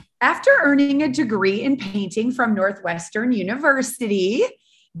After earning a degree in painting from Northwestern University,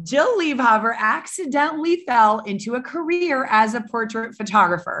 Jill Liebhaver accidentally fell into a career as a portrait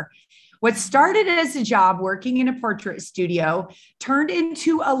photographer. What started as a job working in a portrait studio turned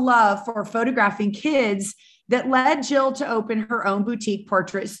into a love for photographing kids that led Jill to open her own boutique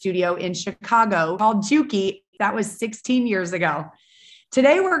portrait studio in Chicago called Juki. That was 16 years ago.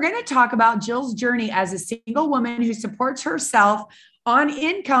 Today, we're going to talk about Jill's journey as a single woman who supports herself on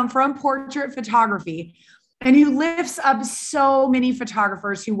income from portrait photography and who lifts up so many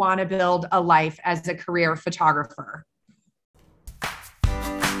photographers who want to build a life as a career photographer.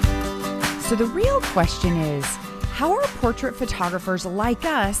 So the real question is, how are portrait photographers like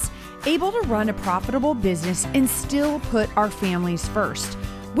us able to run a profitable business and still put our families first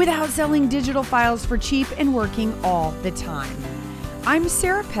without selling digital files for cheap and working all the time? I'm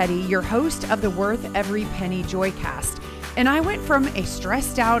Sarah Petty, your host of the Worth Every Penny Joycast, and I went from a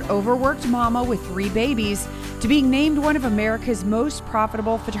stressed out, overworked mama with 3 babies to being named one of America's most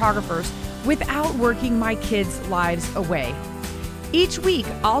profitable photographers without working my kids' lives away. Each week,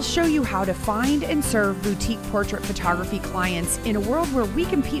 I'll show you how to find and serve boutique portrait photography clients in a world where we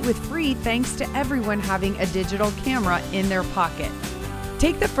compete with free thanks to everyone having a digital camera in their pocket.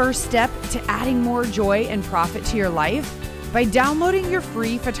 Take the first step to adding more joy and profit to your life by downloading your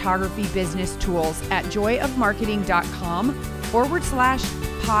free photography business tools at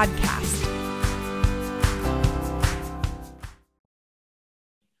joyofmarketing.com/podcast.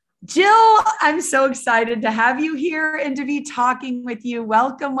 Jill, I'm so excited to have you here and to be talking with you.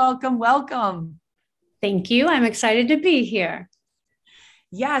 Welcome, welcome, welcome. Thank you. I'm excited to be here.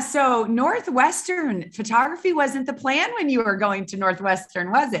 Yeah, so Northwestern photography wasn't the plan when you were going to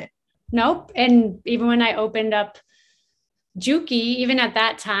Northwestern, was it? Nope. And even when I opened up Juki, even at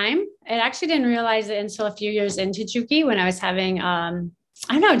that time, I actually didn't realize it until a few years into Juki when I was having, I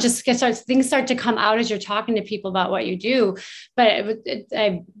don't know, things start to come out as you're talking to people about what you do. But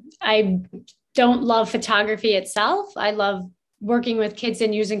I don't love photography itself. I love working with kids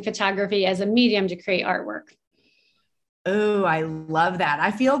and using photography as a medium to create artwork. Oh, I love that.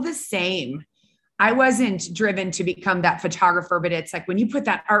 I feel the same. I wasn't driven to become that photographer, but it's like when you put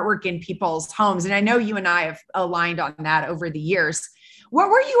that artwork in people's homes, and I know you and I have aligned on that over the years. What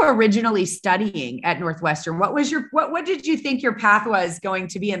were you originally studying at Northwestern? What did you think your path was going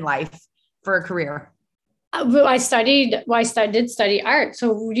to be in life for a career? I did study art.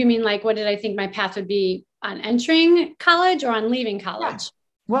 So do you mean like, what did I think my path would be on entering college or on leaving college? Yeah.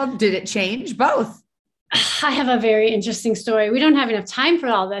 Well, did it change? Both. I have a very interesting story. We don't have enough time for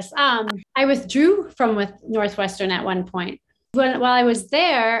all this. I withdrew from Northwestern at one point. While I was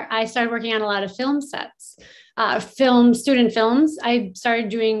there, I started working on a lot of film sets, student films. I started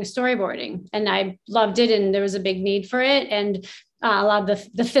doing storyboarding and I loved it. And there was a big need for it. And a lot of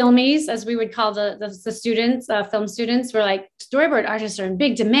the filmies, as we would call the students, film students, were like, storyboard artists are in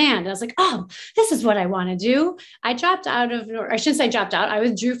big demand. And I was like, oh, this is what I want to do. I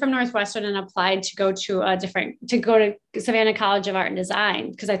withdrew from Northwestern and applied to go to Savannah College of Art and Design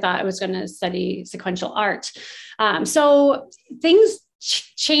because I thought I was going to study sequential art. So things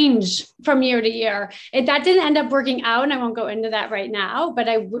change from year to year. That didn't end up working out, and I won't go into that right now, but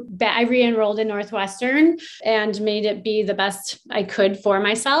I re-enrolled in Northwestern and made it be the best I could for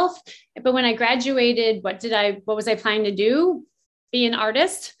myself. But when I graduated, what was I planning to do? Be an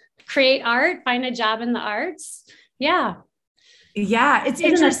artist, create art, find a job in the arts. Yeah. Yeah, it's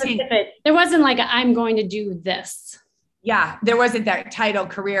interesting. There wasn't like I'm going to do this. Yeah, there wasn't that title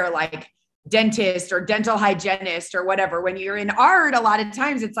career like dentist or dental hygienist or whatever. When you're in art, a lot of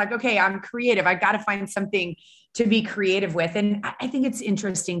times it's like, okay, I'm creative. I got to find something to be creative with. And I think it's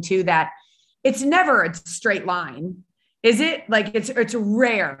interesting too, that it's never a straight line. Is it? Like it's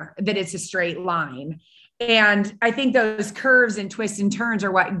rare that it's a straight line. And I think those curves and twists and turns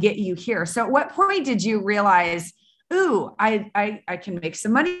are what get you here. So at what point did you realize, ooh, I can make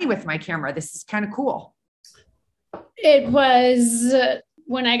some money with my camera. This is kind of cool. It was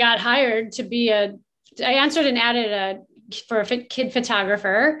when I got hired I answered an ad for a kid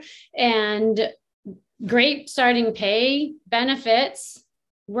photographer, and great starting pay, benefits,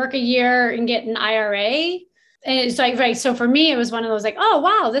 work a year and get an IRA. And it's like, right. So for me, it was one of those like, oh,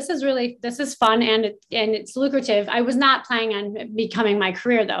 wow, this is fun. And it's lucrative. I was not planning on becoming my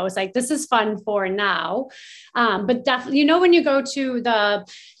career though. It's like, this is fun for now. But definitely, when you go to the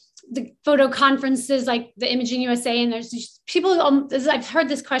photo conferences, like the Imaging USA, and there's people, I've heard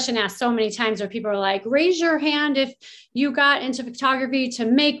this question asked so many times where people are like, raise your hand if you got into photography to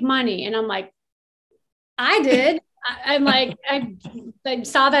make money. And I'm like, I did. I'm like, I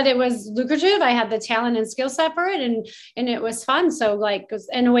saw that it was lucrative. I had the talent and skill set for it, and it was fun. So like,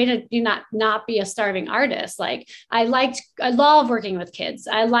 in a way to not be a starving artist. Like I love working with kids.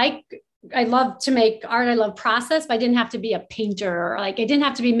 I love to make art. I love process, but I didn't have to be a painter, or like, I didn't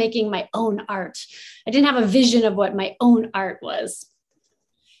have to be making my own art. I didn't have a vision of what my own art was.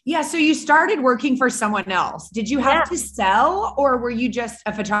 Yeah. So you started working for someone else. Did you have to sell, or were you just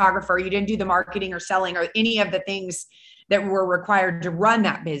a photographer? You didn't do the marketing or selling or any of the things that were required to run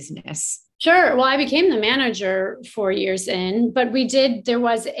that business? Sure. Well, I became the manager 4 years in, but there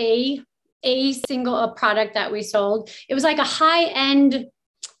was a single product that we sold. It was like a high-end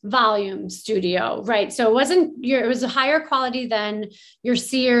volume studio, right? So it was a higher quality than your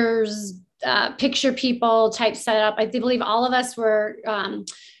Sears picture people type setup. I believe all of us were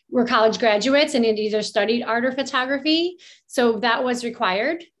college graduates and had either studied art or photography. So that was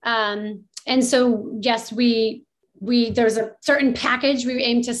required. And so, yes, there's a certain package we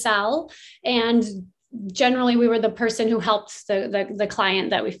aimed to sell. And generally we were the person who helped the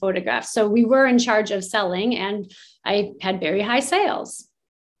client that we photographed. So we were in charge of selling, and I had very high sales.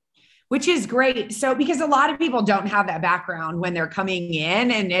 Which is great. So, because a lot of people don't have that background when they're coming in,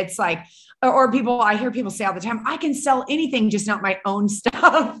 and it's like, I hear people say all the time, I can sell anything, just not my own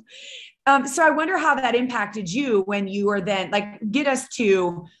stuff. So I wonder how that impacted you when you were then, like, get us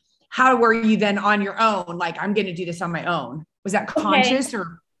to how were you then on your own? Like, I'm going to do this on my own. Was that conscious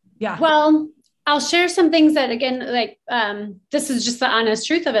or? Yeah. Well, I'll share some things that, again, like, this is just the honest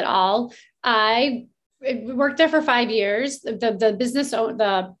truth of it all. I worked there for 5 years.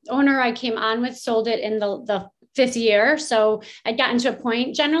 The owner I came on with sold it in the 5th year. So I'd gotten to a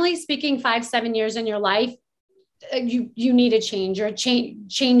point, generally speaking, 5-7 years in your life, you need a change, or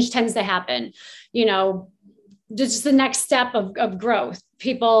change tends to happen. This is the next step of growth.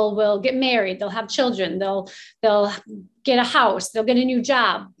 People will get married, they'll have children, they'll get a house, they'll get a new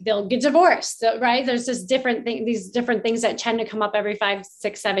job, they'll get divorced, right? There's these different things that tend to come up every 5,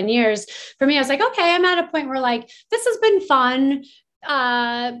 6, 7 years. For me, I was like, okay, I'm at a point where, like, this has been fun,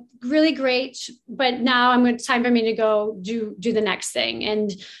 really great, but now it's time for me to go do the next thing.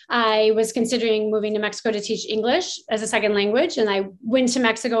 And I was considering moving to Mexico to teach English as a second language. And I went to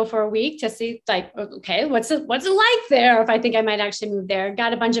Mexico for a week to see, like, okay, what's it like there? If I think I might actually move there.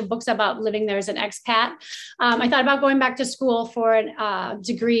 Got a bunch of books about living there as an expat. I thought about going back to school for a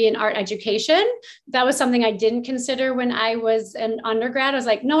degree in art education. That was something I didn't consider when I was an undergrad. I was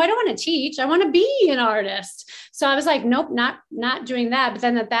like, no, I don't want to teach. I want to be an artist. So I was like, nope, not doing that. But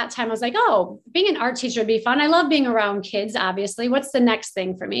then at that time, I was like, oh, being an art teacher would be fun. I love being around kids, obviously. What's the next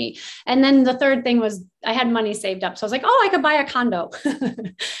thing for me? And then the third thing was I had money saved up. So I was like, oh, I could buy a condo.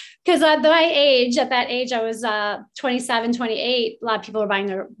 Because at that age, I was 27, 28. A lot of people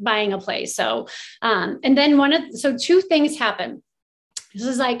were buying a place. So, and then two things happened. This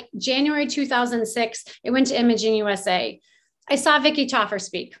was like January 2006. I went to Imaging USA. I saw Vicky Toffer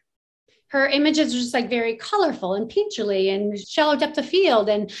speak. Her images were just like very colorful and painterly and shallow depth of field.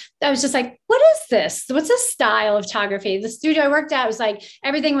 And I was just like, what is this? What's this style of photography? The studio I worked at was like,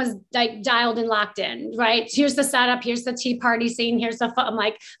 everything was like dialed and locked in, right? Here's the setup. Here's the tea party scene. Here's I'm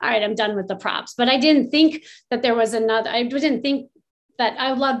like, all right, I'm done with the props. But I didn't think that there was I didn't think that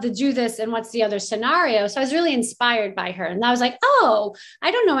I would love to do this and what's the other scenario. So I was really inspired by her. And I was like, oh, I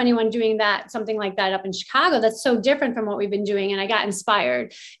don't know anyone doing something like that up in Chicago. That's so different from what we've been doing. And I got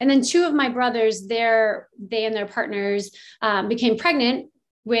inspired. And then two of my brothers, they and their partners became pregnant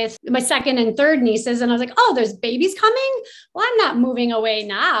with my second and third nieces. And I was like, oh, there's babies coming. Well, I'm not moving away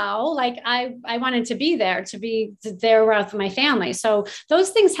now. Like I wanted to be there with my family. So those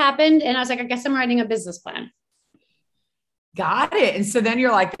things happened. And I was like, I guess I'm writing a business plan. Got it. And so then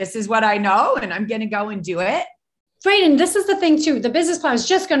you're like, this is what I know, and I'm going to go and do it. Right. And this is the thing too. The business plan, I was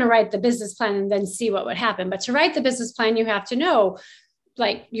just going to write the business plan and then see what would happen. But to write the business plan, you have to know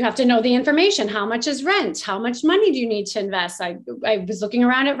the information. How much is rent? How much money do you need to invest? I was looking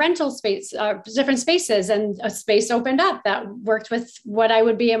around at rental space, different spaces, and a space opened up that worked with what I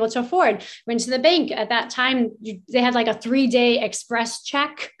would be able to afford. Went to the bank at that time. They had like a 3-day express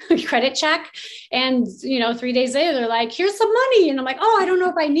check, credit check. And, 3 days later, they're like, here's some money. And I'm like, oh, I don't know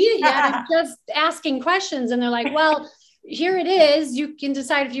if I need it yet. I'm just asking questions. And they're like, well, here it is. You can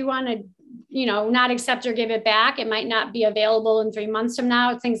decide if you want to not accept or give it back. It might not be available in 3 months from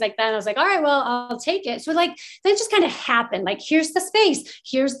now, things like that. And I was like, all right, well, I'll take it. So like, that just kind of happened. Like, here's the space,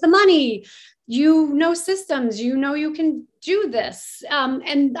 here's the money, systems, you can do this.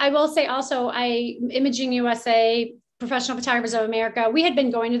 And I will say also, Imaging USA, Professional Photographers of America, we had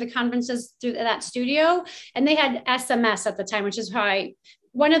been going to the conferences through that studio, and they had SMS at the time, which is how I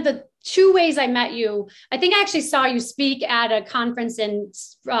one of the two ways I met you, I think I actually saw you speak at a conference in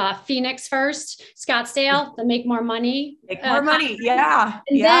Phoenix first, Scottsdale, the Make More Money. Make More Money. Yeah.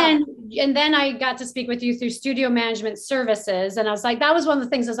 And then I got to speak with you through Studio Management Services. And I was like, that was one of the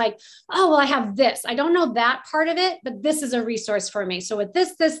things I was like, oh, well, I have this. I don't know that part of it, but this is a resource for me. So with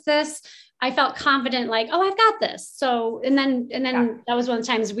this, I felt confident, like, oh, I've got this. So, and then that was one of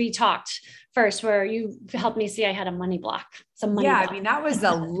the times we talked first, where you helped me see I had a money block. Block. I mean, that was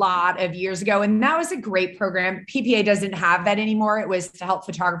a lot of years ago. And that was a great program. PPA doesn't have that anymore. It was to help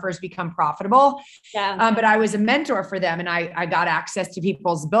photographers become profitable. Yeah. But I was a mentor for them, and I got access to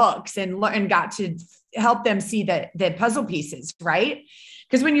people's books and got to help them see the puzzle pieces, right?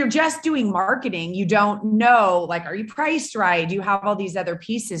 Because when you're just doing marketing, you don't know, like, are you priced right? Do you have all these other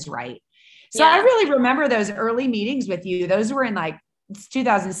pieces right? So I really remember those early meetings with you. Those were in like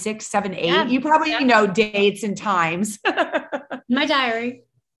 2006, 7, 8. Yeah. You probably know dates and times. My diary.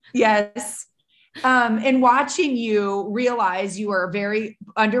 Yes. And watching you realize you were very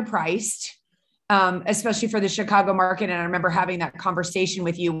underpriced, especially for the Chicago market. And I remember having that conversation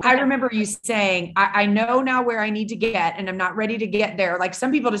with you. I remember you saying, I know now where I need to get, and I'm not ready to get there. Like,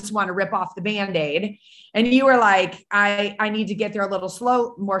 some people just want to rip off the Band-Aid. And you were like, I need to get there a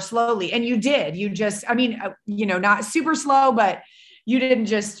little more slowly. And you did. You just, I mean, not super slow, but you didn't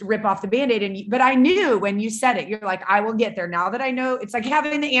just rip off the Band-Aid. But I knew when you said it, you're like, I will get there. Now that I know, it's like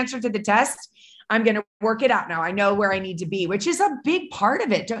having the answer to the test. I'm going to work it out now. I know where I need to be, which is a big part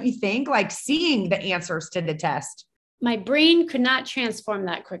of it. Don't you think? Like, seeing the answers to the test. My brain could not transform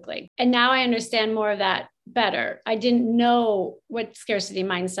that quickly. And now I understand more of that better. I didn't know what scarcity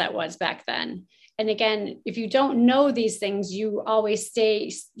mindset was back then. And again, if you don't know these things, you're going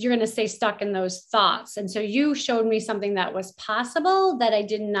to stay stuck in those thoughts. And so you showed me something that was possible that I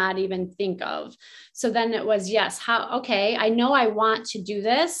did not even think of. So then it was, yes, okay, I know I want to do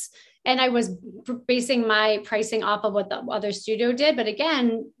this. And I was basing my pricing off of what the other studio did. But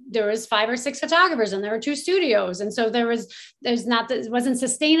again, there was 5 or 6 photographers and there were 2 studios. And so it wasn't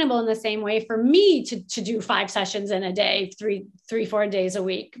sustainable in the same way for me to do 5 sessions in a day, 4 days a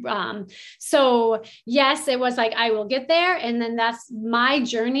week. So yes, it was like, I will get there. And then that's my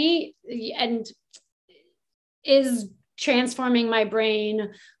journey, and is transforming my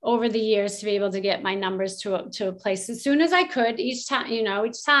brain over the years to be able to get my numbers to a place as soon as I could each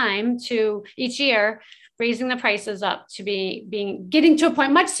year, raising the prices up to getting to a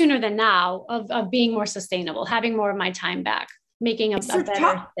point much sooner than now of being more sustainable, having more of my time back, making a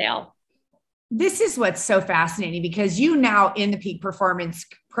better sale. This is what's so fascinating, because you now in the Peak Performance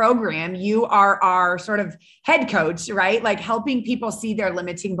program, you are our sort of head coach, right? Like, helping people see their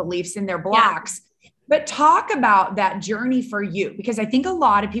limiting beliefs and their blocks. Yeah. But talk about that journey for you, because I think a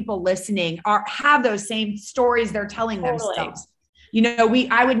lot of people listening have those same stories they're telling themselves.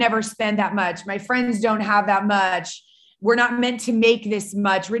 I would never spend that much. My friends don't have that much. We're not meant to make this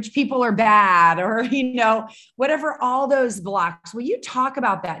much. Rich people are bad, or, whatever, all those blocks. Will you talk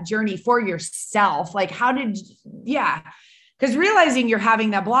about that journey for yourself? Like, because realizing you're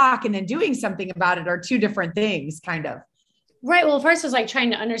having that block and then doing something about it are two different things, kind of. Right. Well, first was like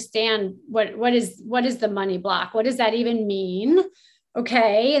trying to understand what is the money block? What does that even mean?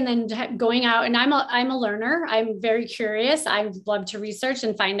 Okay. And then going out, and I'm a learner. I'm very curious. I love to research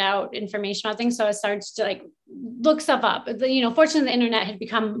and find out information about things. So I started to look stuff up. Fortunately, the internet had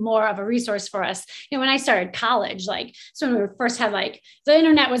become more of a resource for us. When I started college, so when we first had the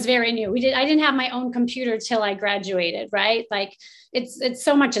internet was very new. I didn't have my own computer till I graduated, right? It's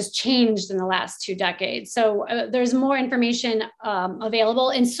so much has changed in the last 2 decades. So there's more information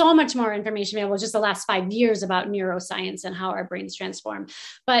available, and so much more information available just the last 5 years about neuroscience and how our brains transform.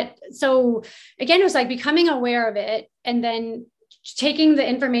 But so again, it was becoming aware of it, and then taking the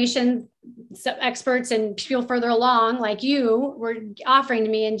information experts and people further along, like you were offering to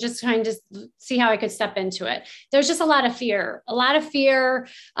me, and just trying to see how I could step into it. There's just a lot of fear. When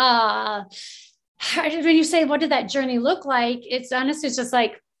you say, what did that journey look like? It's honestly, it's just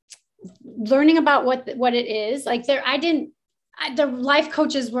learning about what it is. The life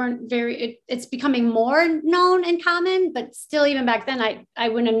coaches weren't it's becoming more known and common, but still, even back then, I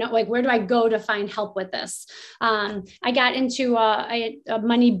wouldn't have known, where do I go to find help with this? I got into a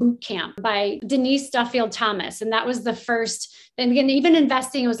money boot camp by Denise Duffield Thomas. And that was the first, and again, even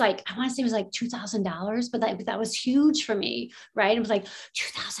investing, it was I want to say it was $2,000, but that was huge for me. Right. It was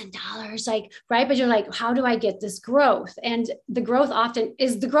 $2,000, right. But you're how do I get this growth? And the growth often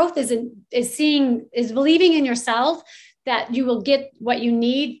is believing in yourself, that you will get what you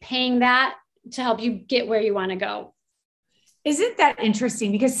need, paying that to help you get where you want to go. Isn't that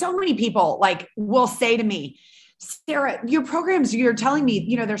interesting? Because so many people will say to me, Sarah, your programs, you're telling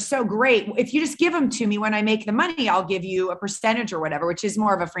me, they're so great. If you just give them to me when I make the money, I'll give you a percentage or whatever, which is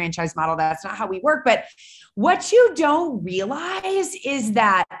more of a franchise model. That's not how we work. But what you don't realize is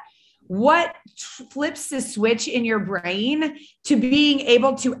that what flips the switch in your brain to being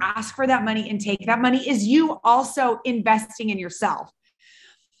able to ask for that money and take that money is you also investing in yourself,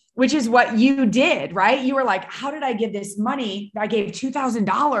 which is what you did, right? You were like, how did I give this money? I gave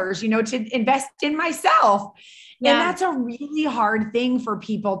 $2,000, to invest in myself. Yeah. And that's a really hard thing for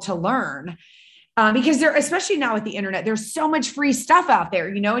people to learn because they're, especially now with the internet, there's so much free stuff out there,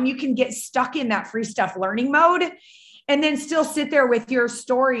 and you can get stuck in that free stuff learning mode and then still sit there with your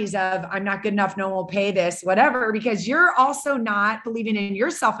stories of I'm not good enough. No one will pay this, whatever, because you're also not believing in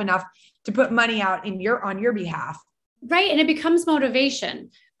yourself enough to put money out on your behalf. Right. And it becomes motivation.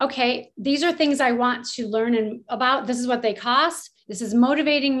 Okay, these are things I want to learn about. This is what they cost. This is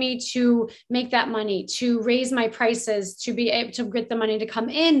motivating me to make that money, to raise my prices, to be able to get the money to come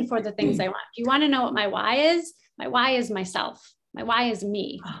in for the things I want. If you want to know what my why is myself. My why is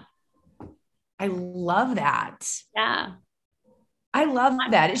me. I love that. Yeah. I love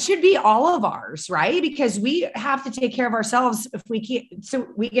that. It should be all of ours, right? Because we have to take care of ourselves if we can't, so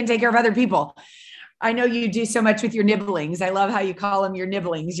we can take care of other people. I know you do so much with your nibblings. I love how you call them your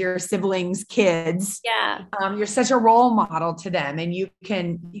nibblings, your siblings, kids. Yeah. You're such a role model to them, and you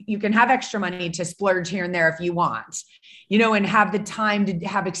can have extra money to splurge here and there if you want, and have the time to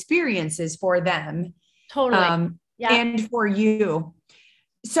have experiences for them. Totally. Yeah. And for you.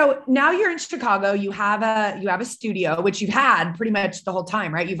 So now you're in Chicago, you have a studio, which you've had pretty much the whole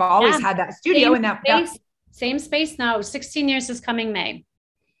time, right? You've always had that studio in that same space now, 16 years this coming May.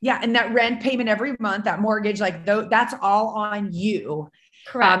 Yeah. And that rent payment every month, that mortgage, that's all on you.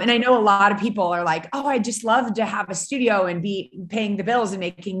 Correct. And I know a lot of people are like, oh, I just love to have a studio and be paying the bills and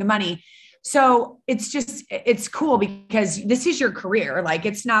making the money. So it's cool because this is your career. Like,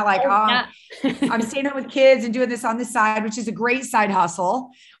 it's not like, I'm staying home with kids and doing this on the side, which is a great side hustle,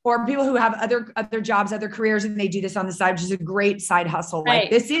 or people who have other jobs, other careers, and they do this on the side, which is a great side hustle. Right.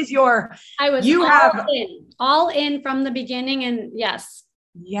 Like, this is all in from the beginning. And yes.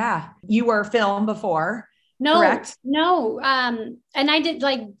 Yeah. You were film before. No, correct? No. And I did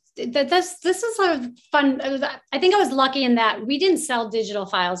this is a fun. I think I was lucky in that we didn't sell digital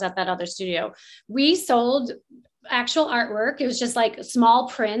files at that other studio. We sold actual artwork. It was just like small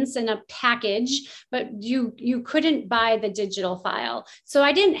prints in a package, but you couldn't buy the digital file. So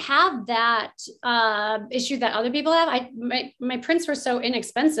I didn't have that issue that other people have. My prints were so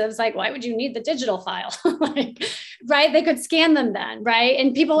inexpensive. It's like, why would you need the digital file? Right? They could scan them then, right?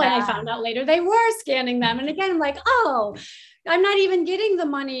 And and I found out later they were scanning them. And again, I'm like, oh, I'm not even getting the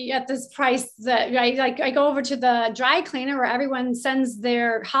money at this price that I go over to the dry cleaner where everyone sends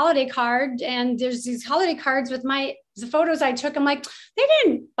their holiday card, and there's these holiday cards with the photos I took. I'm like,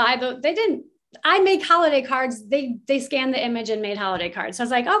 I make holiday cards. They scanned the image and made holiday cards. So I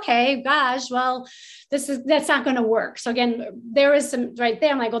was like, okay, gosh, well, that's not going to work. So again, there is some right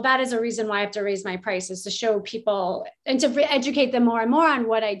there. I'm like, well, that is a reason why I have to raise my prices, to show people and to educate them more and more on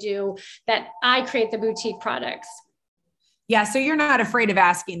what I do, that I create the boutique products. Yeah. So you're not afraid of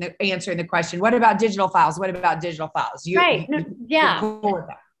answering the question, what about digital files? What about digital files? Right. Yeah. You're cool with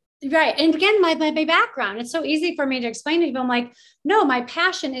that. Right. And again, my background, it's so easy for me to explain to people. I'm like, no, my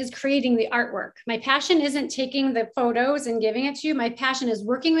passion is creating the artwork. My passion isn't taking the photos and giving it to you. My passion is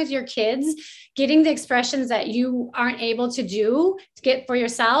working with your kids, getting the expressions that you aren't able to get for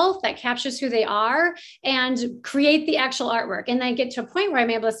yourself, that captures who they are, and create the actual artwork. And I get to a point where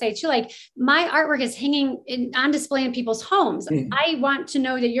I'm able to say too, like, my artwork is hanging on display in people's homes. I want to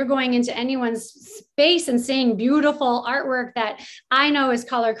know that you're going into anyone's space and seeing beautiful artwork that I know is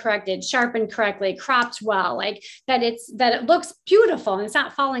color corrected, sharpened correctly, cropped well, like that it looks beautiful and it's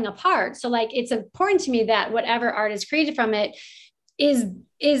not falling apart. So like, it's important to me that whatever art is created from it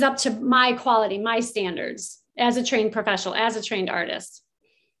is up to my quality, my standards as a trained professional, as a trained artist.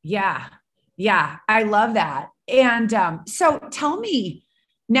 Yeah. Yeah. I love that. And so tell me,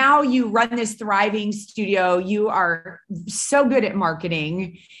 now you run this thriving studio, you are so good at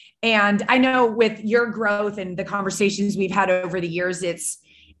marketing. And I know with your growth and the conversations we've had over the years,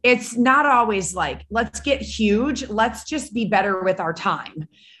 it's not always like, let's get huge. Let's just be better with our time.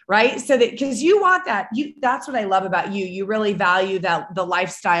 Right. So that, because you want that's what I love about you. You really value the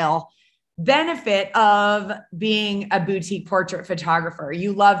lifestyle benefit of being a boutique portrait photographer.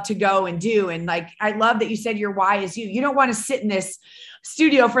 You love to go and do. And like, I love that you said your why is you. You don't want to sit in this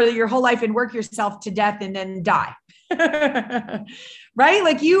studio for your whole life and work yourself to death and then die. Right?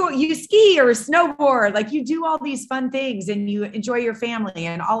 Like you ski or snowboard, like you do all these fun things and you enjoy your family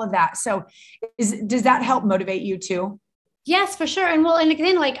and all of that. So does that help motivate you too? Yes, for sure. And well, and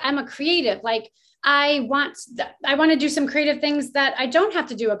again, like I'm a creative, like I want to do some creative things that I don't have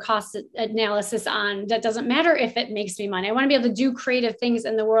to do a cost analysis on. That doesn't matter if it makes me money. I want to be able to do creative things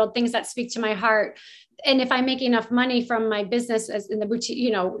in the world, things that speak to my heart. And if I make enough money from my business as in the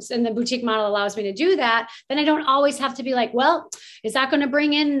boutique, and the boutique model allows me to do that, then I don't always have to be like, well, is that going to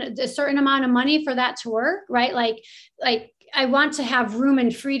bring in a certain amount of money for that to work? Right. Like I want to have room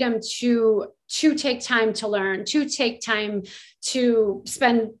and freedom to take time to learn, to take time to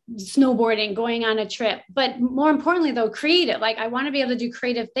spend snowboarding, going on a trip. But more importantly, though, creative. Like I want to be able to do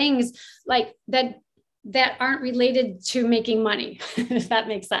creative things like that aren't related to making money, if that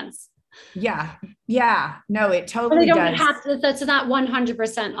makes sense. Yeah. Yeah. No, it But totally I don't does. have to, that's not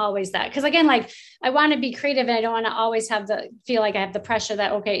 100% always that. Cause again, like I want to be creative and I don't want to always feel like I have the pressure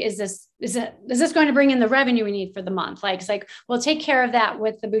that, okay, is this going to bring in the revenue we need for the month? Like, it's like, we'll take care of that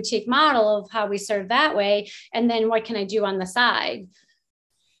with the boutique model of how we serve that way. And then what can I do on the side?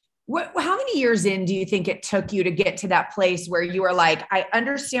 How many years in do you think it took you to get to that place where you were like, I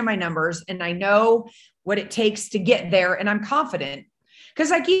understand my numbers and I know what it takes to get there and I'm confident? Because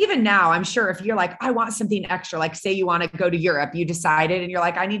like even now, I'm sure if you're like, I want something extra, like say you want to go to Europe, you decided and you're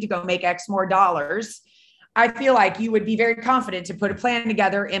like, I need to go make X more dollars. I feel like you would be very confident to put a plan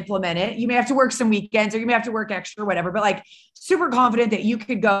together, implement it. You may have to work some weekends or you may have to work extra, whatever, but like super confident that you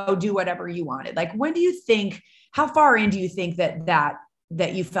could go do whatever you wanted. Like when do you think, how far in do you think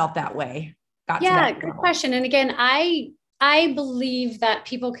that you felt that way? Yeah, good question. And again, I believe that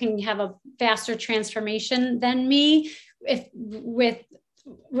people can have a faster transformation than me if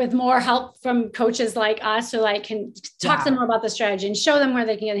with more help from coaches like us who like can talk to them more about the strategy and show them where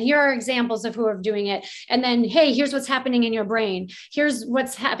they can get. Here are examples of who are doing it. And then, hey, here's what's happening in your brain. Here's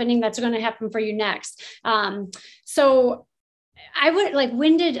what's happening that's going to happen for you next. So I would like,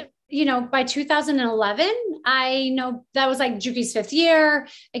 when did, by 2011, I know that was like Juki's 5th year.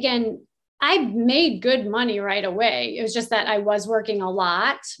 Again, I made good money right away. It was just that I was working a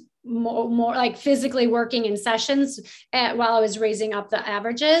lot more like physically working in sessions while I was raising up the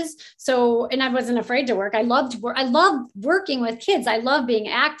averages. So, and I wasn't afraid to work. I loved working with kids. I love being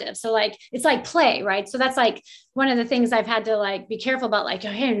active. So like, it's like play, right? So that's like one of the things I've had to like be careful about, like,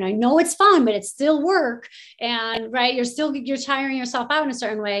 hey, I know it's fun, but it's still work. And right, you're tiring yourself out in a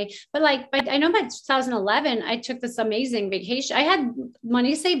certain way. But I know by 2011, I took this amazing vacation. I had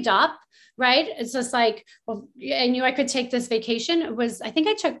money saved up. Right. It's just like, well, I knew I could take this vacation. I think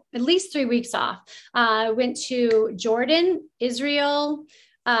I took at least 3 weeks off. Went to Jordan, Israel,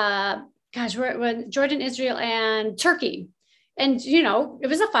 Jordan, Israel, and Turkey. And, it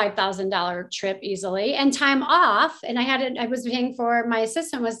was a $5,000 trip easily and time off. And I was paying for, my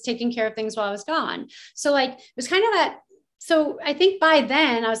assistant was taking care of things while I was gone. So like, it was kind of that. So I think by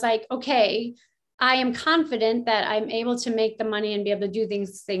then I was like, okay, I am confident that I'm able to make the money and be able to do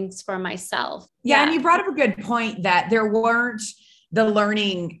things for myself. Yeah. And you brought up a good point that there weren't the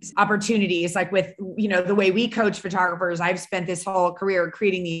learning opportunities, like with, the way we coach photographers. I've spent this whole career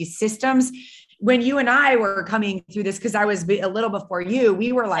creating these systems. When you and I were coming through this, because I was a little before you,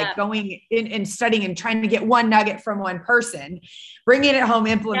 we were like going in and studying and trying to get one nugget from one person, bringing it home,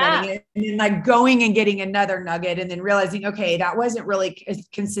 implementing it, and then like going and getting another nugget and then realizing, okay, that wasn't really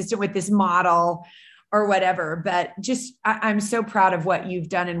consistent with this model or whatever. But just, I'm so proud of what you've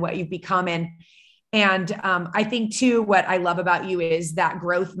done and what you've become. And I think too, what I love about you is that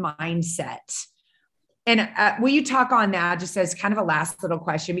growth mindset. And will you talk on that just as kind of a last little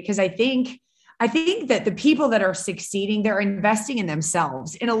question? Because I think that the people that are succeeding, they're investing in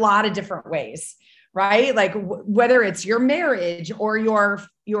themselves in a lot of different ways, right? Like whether it's your marriage or your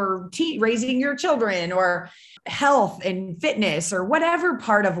raising your children or health and fitness or whatever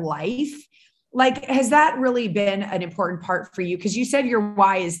part of life, like, has that really been an important part for you? Because you said your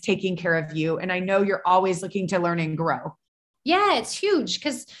why is taking care of you. And I know you're always looking to learn and grow. Yeah, it's huge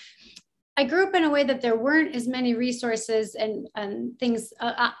because I grew up in a way that there weren't as many resources and things,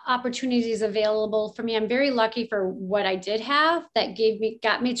 opportunities available for me. I'm very lucky for what I did have that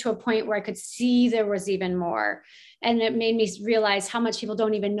got me to a point where I could see there was even more. And it made me realize how much people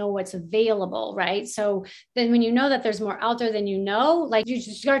don't even know what's available, right? So then when you know that there's more out there than like you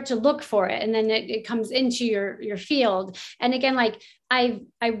just start to look for it and then it comes into your field. And again, like I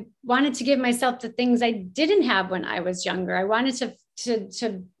wanted to give myself the things I didn't have when I was younger. I wanted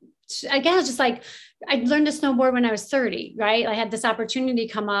to again, it's just like I learned to snowboard when I was 30, right? I had this opportunity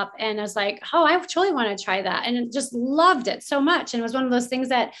come up and I was like, oh, I totally want to try that. And just loved it so much. And it was one of those things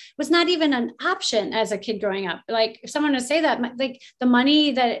that was not even an option as a kid growing up. Like if someone would say that, like the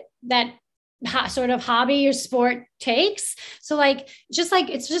money that sort of hobby or sport takes. So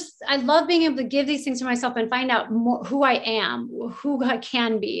it's just, I love being able to give these things to myself and find out more who I am, who I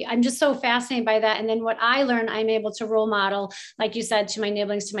can be. I'm just so fascinated by that. And then what I learn, I'm able to role model, like you said, to my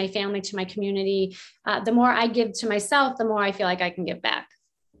neighbors, to my family, to my community. The more I give to myself, the more I feel like I can give back.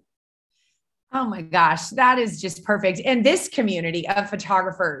 Oh my gosh, that is just perfect. And this community of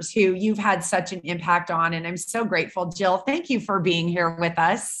photographers who you've had such an impact on, and I'm so grateful. Jill, thank you for being here with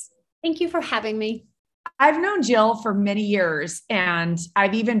us. Thank you for having me. I've known Jill for many years, and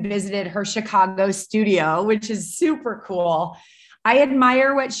I've even visited her Chicago studio, which is super cool. I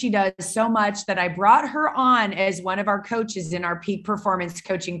admire what she does so much that I brought her on as one of our coaches in our peak performance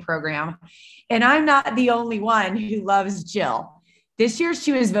coaching program. And I'm not the only one who loves Jill. This year,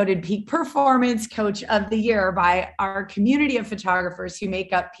 she was voted Peak Performance Coach of the Year by our community of photographers who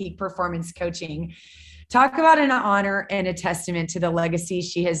make up Peak Performance Coaching. Talk about an honor and a testament to the legacy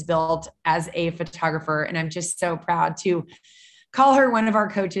she has built as a photographer. And I'm just so proud to call her one of our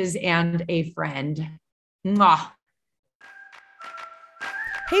coaches and a friend. Mwah.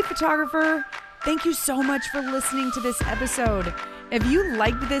 Hey, photographer. Thank you so much for listening to this episode. If you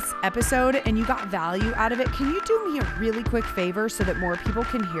liked this episode and you got value out of it, can you do me a really quick favor so that more people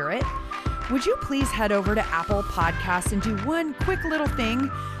can hear it? Would you please head over to Apple Podcasts and do one quick little thing?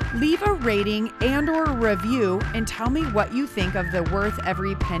 Leave a rating and or review and tell me what you think of the Worth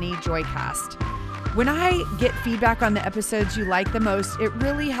Every Penny Joycast. When I get feedback on the episodes you like the most, it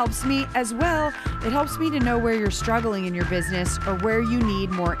really helps me as well. It helps me to know where you're struggling in your business or where you need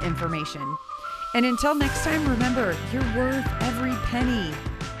more information. And until next time, remember, you're worth every penny.